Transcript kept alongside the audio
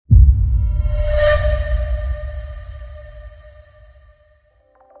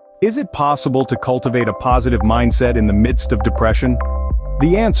Is it possible to cultivate a positive mindset in the midst of depression?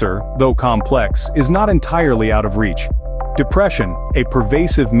 The answer, though complex, is not entirely out of reach. Depression, a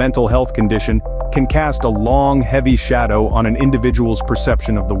pervasive mental health condition, can cast a long, heavy shadow on an individual's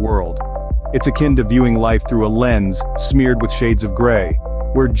perception of the world. It's akin to viewing life through a lens smeared with shades of gray,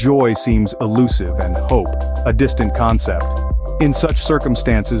 where joy seems elusive and hope a distant concept. In such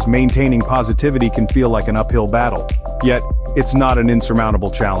circumstances, maintaining positivity can feel like an uphill battle. Yet, it's not an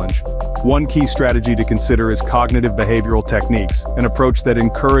insurmountable challenge. One key strategy to consider is cognitive behavioral techniques, an approach that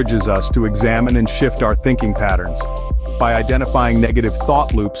encourages us to examine and shift our thinking patterns. By identifying negative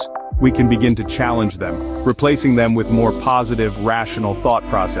thought loops, we can begin to challenge them, replacing them with more positive, rational thought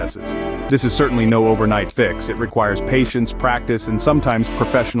processes. This is certainly no overnight fix. It requires patience, practice, and sometimes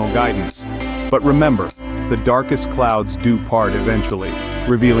professional guidance. But remember, the darkest clouds do part eventually,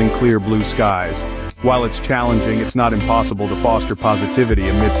 revealing clear blue skies. While it's challenging, it's not impossible to foster positivity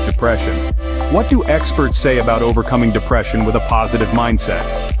amidst depression. What do experts say about overcoming depression with a positive mindset?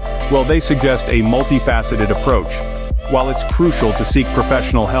 Well, they suggest a multifaceted approach. While it's crucial to seek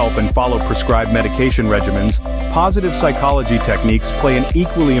professional help and follow prescribed medication regimens, positive psychology techniques play an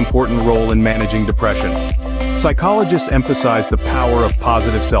equally important role in managing depression. Psychologists emphasize the power of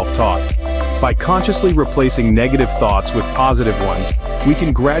positive self-talk. By consciously replacing negative thoughts with positive ones, we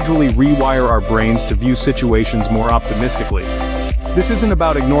can gradually rewire our brains to view situations more optimistically. This isn't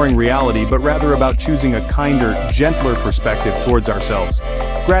about ignoring reality, but rather about choosing a kinder, gentler perspective towards ourselves.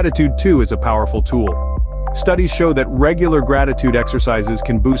 Gratitude, too, is a powerful tool. Studies show that regular gratitude exercises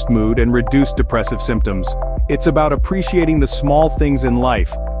can boost mood and reduce depressive symptoms. It's about appreciating the small things in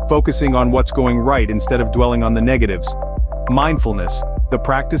life, focusing on what's going right instead of dwelling on the negatives. Mindfulness, the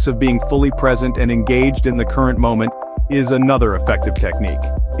practice of being fully present and engaged in the current moment, is another effective technique.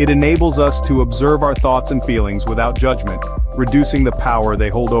 It enables us to observe our thoughts and feelings without judgment, reducing the power they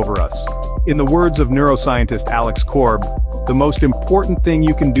hold over us. In the words of neuroscientist Alex Korb, the most important thing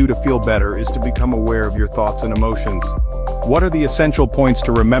you can do to feel better is to become aware of your thoughts and emotions. What are the essential points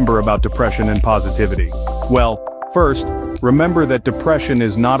to remember about depression and positivity? Well, first, remember that depression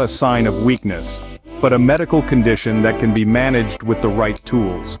is not a sign of weakness, but a medical condition that can be managed with the right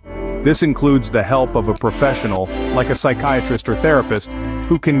tools. This includes the help of a professional, like a psychiatrist or therapist,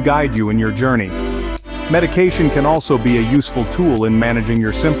 who can guide you in your journey. Medication can also be a useful tool in managing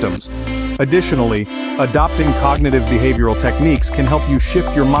your symptoms. Additionally, adopting cognitive behavioral techniques can help you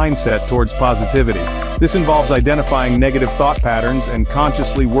shift your mindset towards positivity. This involves identifying negative thought patterns and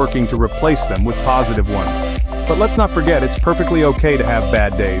consciously working to replace them with positive ones. But let's not forget, it's perfectly okay to have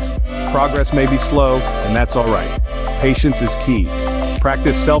bad days. Progress may be slow, and that's alright. Patience is key.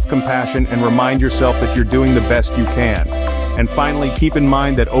 Practice self-compassion and remind yourself that you're doing the best you can. And finally, keep in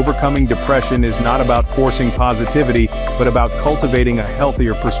mind that overcoming depression is not about forcing positivity, but about cultivating a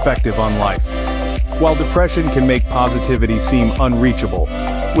healthier perspective on life. While depression can make positivity seem unreachable,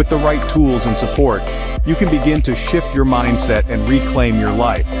 with the right tools and support, you can begin to shift your mindset and reclaim your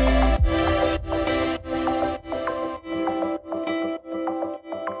life.